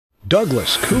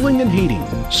Douglas Cooling and Heating,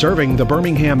 serving the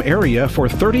Birmingham area for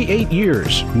 38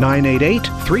 years.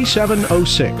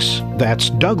 988-3706. That's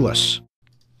Douglas.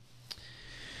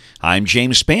 I'm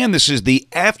James Spann. This is the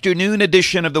afternoon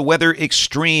edition of the Weather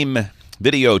Xtreme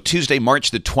video, Tuesday, March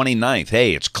the 29th.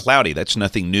 Hey, it's cloudy. That's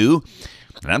nothing new.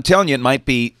 And I'm telling you, it might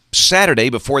be Saturday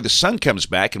before the sun comes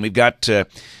back, and we've got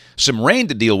some rain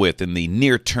to deal with in the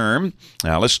near term.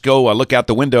 Let's go look out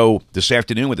the window this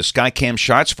afternoon with the Skycam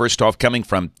shots. First off, coming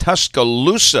from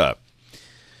Tuscaloosa.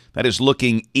 That is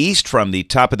looking east from the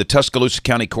top of the Tuscaloosa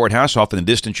County Courthouse. Off in the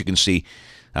distance, you can see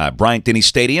Bryant-Denny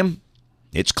Stadium.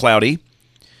 It's cloudy.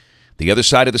 The other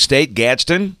side of the state,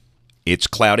 Gadsden, it's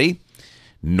cloudy.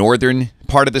 Northern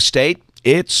part of the state,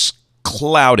 it's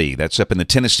cloudy. That's up in the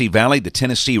Tennessee Valley. The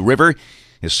Tennessee River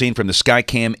is seen from the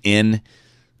Skycam in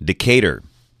Decatur.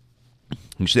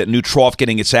 You see that new trough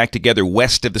getting its act together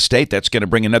west of the state. That's going to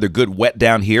bring another good wet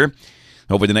down here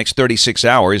over the next 36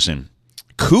 hours. And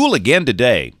cool again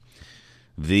today.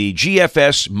 The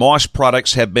GFS Moss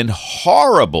products have been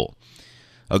horrible.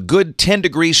 A good 10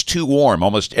 degrees too warm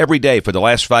almost every day for the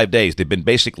last 5 days. They've been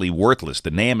basically worthless.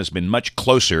 The NAM has been much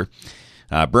closer.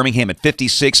 Birmingham at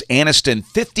 56, Anniston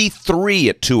 53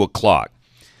 at 2 o'clock.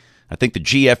 I think the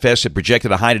GFS had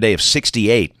projected a high today of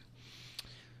 68.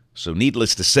 So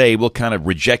needless to say, we'll kind of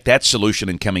reject that solution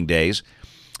in coming days.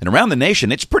 And around the nation,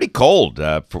 it's pretty cold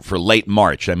for late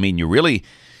March. I mean, you really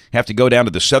have to go down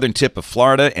to the southern tip of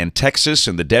Florida and Texas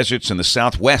and the deserts in the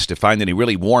southwest to find any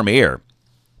really warm air.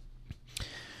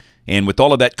 And with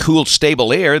all of that cool,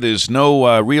 stable air, there's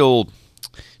no real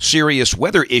serious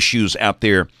weather issues out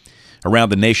there around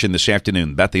the nation this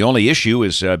afternoon. About the only issue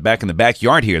is back in the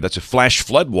backyard here. That's a flash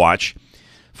flood watch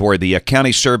for the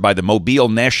county served by the Mobile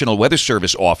National Weather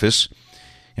Service office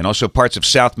and also parts of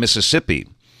South Mississippi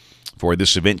for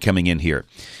this event coming in here.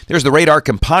 There's the radar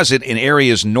composite in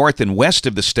areas north and west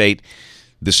of the state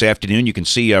this afternoon. You can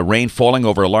see rain falling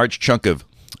over a large chunk of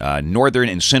northern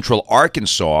and central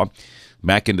Arkansas,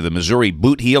 back into the Missouri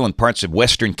Boot Heel and parts of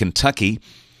western Kentucky.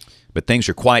 But things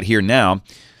are quiet here now.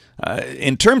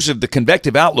 In terms of the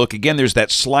convective outlook, again, there's that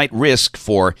slight risk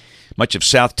for much of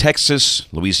South Texas,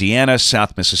 Louisiana,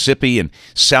 South Mississippi, and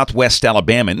southwest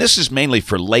Alabama. And this is mainly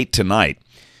for late tonight.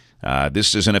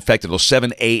 This is in effect until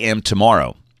 7 a.m.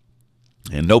 tomorrow.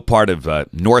 And no part of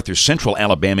north or central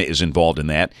Alabama is involved in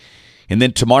that. And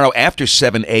then tomorrow after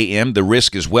 7 a.m., the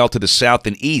risk is well to the south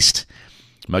and east,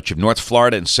 much of North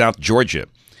Florida and South Georgia.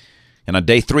 And on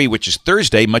day 3, which is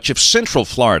Thursday, much of central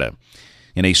Florida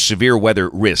in a severe weather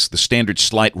risk, the standard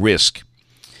slight risk.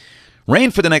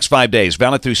 Rain for the next 5 days,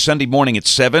 valid through Sunday morning at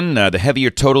 7. The heavier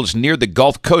totals near the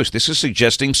Gulf Coast. This is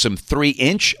suggesting some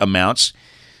 3-inch amounts,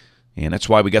 and that's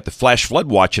why we got the flash flood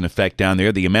watch in effect down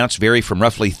there. The amounts vary from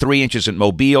roughly 3 inches at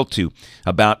Mobile to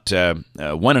about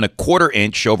 1.25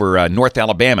 inch over North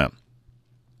Alabama.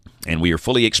 And we are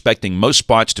fully expecting most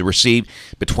spots to receive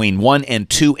between 1 and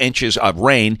 2 inches of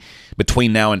rain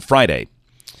between now and Friday.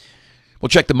 We'll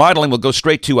check the modeling. We'll go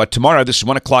straight to tomorrow. This is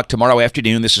 1 o'clock tomorrow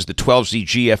afternoon. This is the 12Z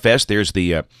GFS. There's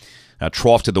the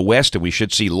trough to the west, and we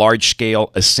should see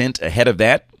large-scale ascent ahead of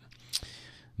that.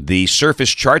 The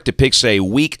surface chart depicts a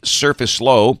weak surface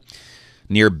low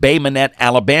near Bay Minette,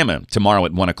 Alabama, tomorrow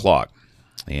at 1 o'clock.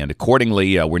 And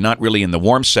accordingly, we're not really in the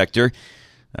warm sector.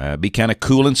 Be kind of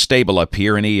cool and stable up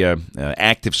here. Any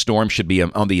active storm should be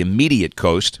on the immediate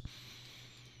coast.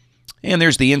 And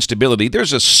there's the instability.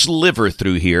 There's a sliver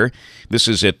through here. This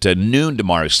is at noon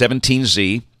tomorrow,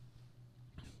 17Z.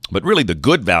 But really the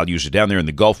good values are down there in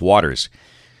the Gulf waters.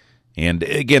 And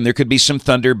again, there could be some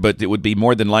thunder, but it would be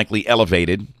more than likely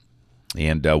elevated.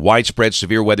 And widespread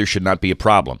severe weather should not be a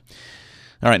problem.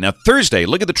 All right, now Thursday,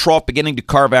 look at the trough beginning to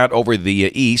carve out over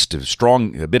the east.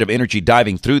 A bit of energy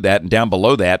diving through that, and down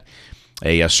below that,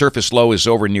 a surface low is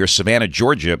over near Savannah,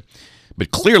 Georgia. But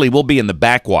clearly we'll be in the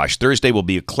backwash. Thursday will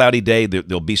be a cloudy day.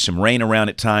 There'll be some rain around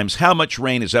at times. How much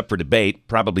rain is up for debate?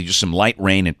 Probably just some light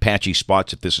rain in patchy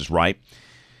spots if this is right.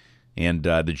 And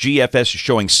the GFS is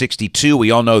showing 62. We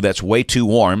all know that's way too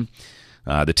warm.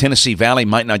 The Tennessee Valley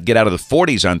might not get out of the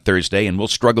 40s on Thursday, and we'll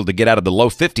struggle to get out of the low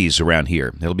 50s around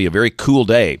here. It'll be a very cool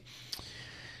day.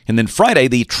 And then Friday,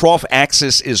 the trough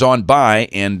axis is on by,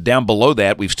 and down below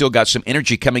that, we've still got some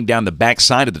energy coming down the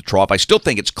backside of the trough. I still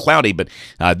think it's cloudy, but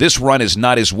this run is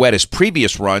not as wet as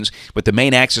previous runs, with the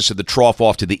main axis of the trough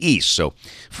off to the east. So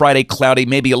Friday, cloudy,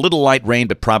 maybe a little light rain,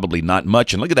 but probably not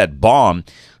much. And look at that bomb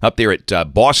up there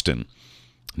at Boston,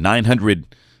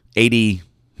 980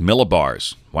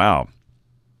 millibars. Wow.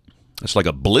 That's like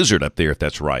a blizzard up there, if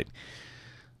that's right.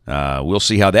 We'll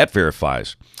see how that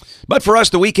verifies. But for us,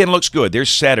 the weekend looks good. There's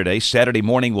Saturday. Saturday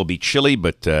morning will be chilly,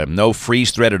 but no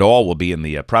freeze threat at all. We'll be in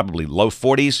the probably low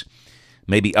 40s,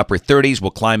 maybe upper 30s.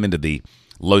 We'll climb into the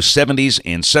low 70s,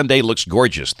 and Sunday looks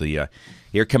gorgeous. The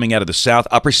air coming out of the south,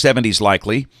 upper 70s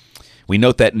likely. We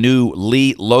note that new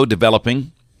Lee low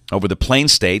developing over the plain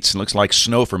states. It looks like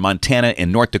snow for Montana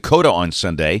and North Dakota on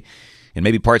Sunday, and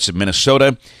maybe parts of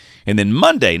Minnesota. And then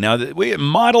Monday, now we have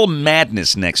model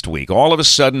madness next week. All of a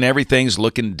sudden, everything's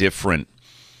looking different.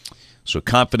 So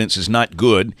confidence is not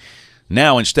good.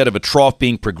 Now, instead of a trough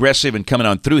being progressive and coming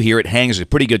on through here, it hangs a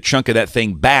pretty good chunk of that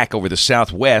thing back over the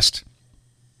southwest.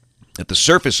 At the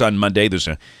surface on Monday, there's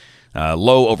a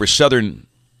low over southern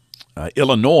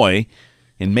Illinois,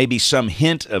 and maybe some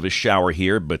hint of a shower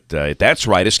here. But if that's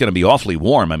right, it's going to be awfully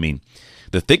warm. I mean,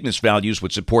 the thickness values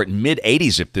would support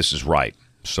mid-80s if this is right.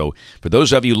 So for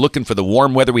those of you looking for the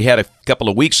warm weather we had a couple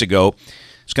of weeks ago,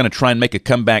 it's going to try and make a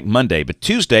comeback Monday. But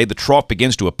Tuesday, the trough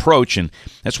begins to approach, and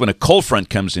that's when a cold front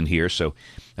comes in here. So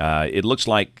it looks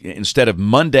like instead of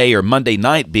Monday or Monday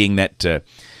night being that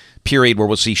period where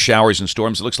we'll see showers and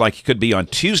storms, it looks like it could be on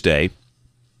Tuesday.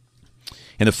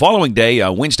 And the following day,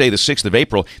 Wednesday, the 6th of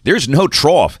April, there's no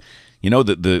trough. You know,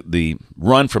 the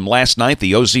run from last night,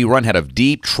 the OZ run, had a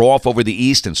deep trough over the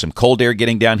east and some cold air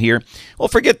getting down here. Well,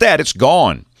 forget that. It's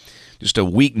gone. Just a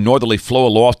weak northerly flow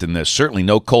aloft, and there's certainly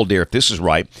no cold air if this is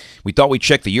right. We thought we'd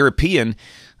check the European.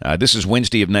 This is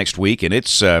Wednesday of next week, and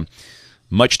it's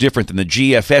much different than the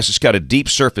GFS. It's got a deep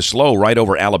surface low right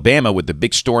over Alabama with the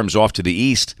big storms off to the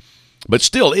east. But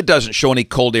still, it doesn't show any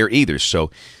cold air either.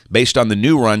 So based on the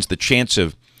new runs, the chance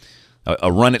of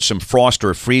a run at some frost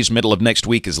or a freeze middle of next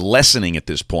week is lessening at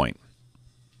this point.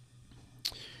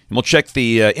 And we'll check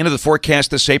the end of the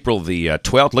forecast this April the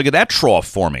 12th. Look at that trough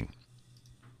forming.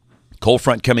 Cold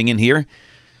front coming in here.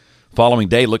 Following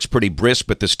day looks pretty brisk,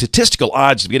 but the statistical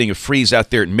odds of getting a freeze out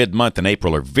there at mid-month in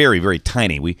April are very, very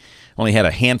tiny. We only had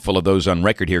a handful of those on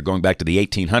record here going back to the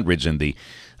 1800s, and the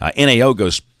NAO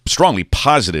goes strongly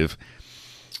positive,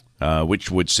 which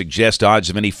would suggest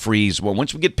odds of any freeze. Well,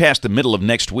 once we get past the middle of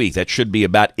next week, that should be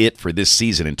about it for this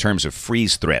season in terms of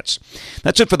freeze threats.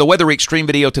 That's it for the Weather Xtreme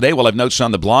video today. We'll have notes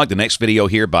on the blog. The next video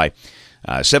here by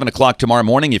 7 o'clock tomorrow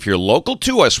morning. If you're local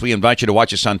to us, we invite you to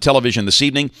watch us on television this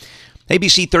evening.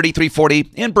 ABC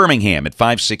 3340 in Birmingham at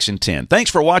 5, 6, and 10. Thanks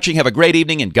for watching. Have a great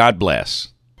evening, and God bless.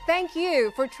 Thank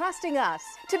you for trusting us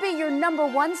to be your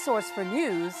 #1 source for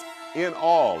news in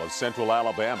all of Central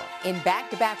Alabama. in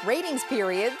back-to-back ratings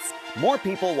periods. More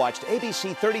people watched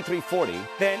ABC 3340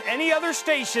 than any other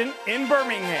station in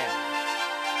Birmingham.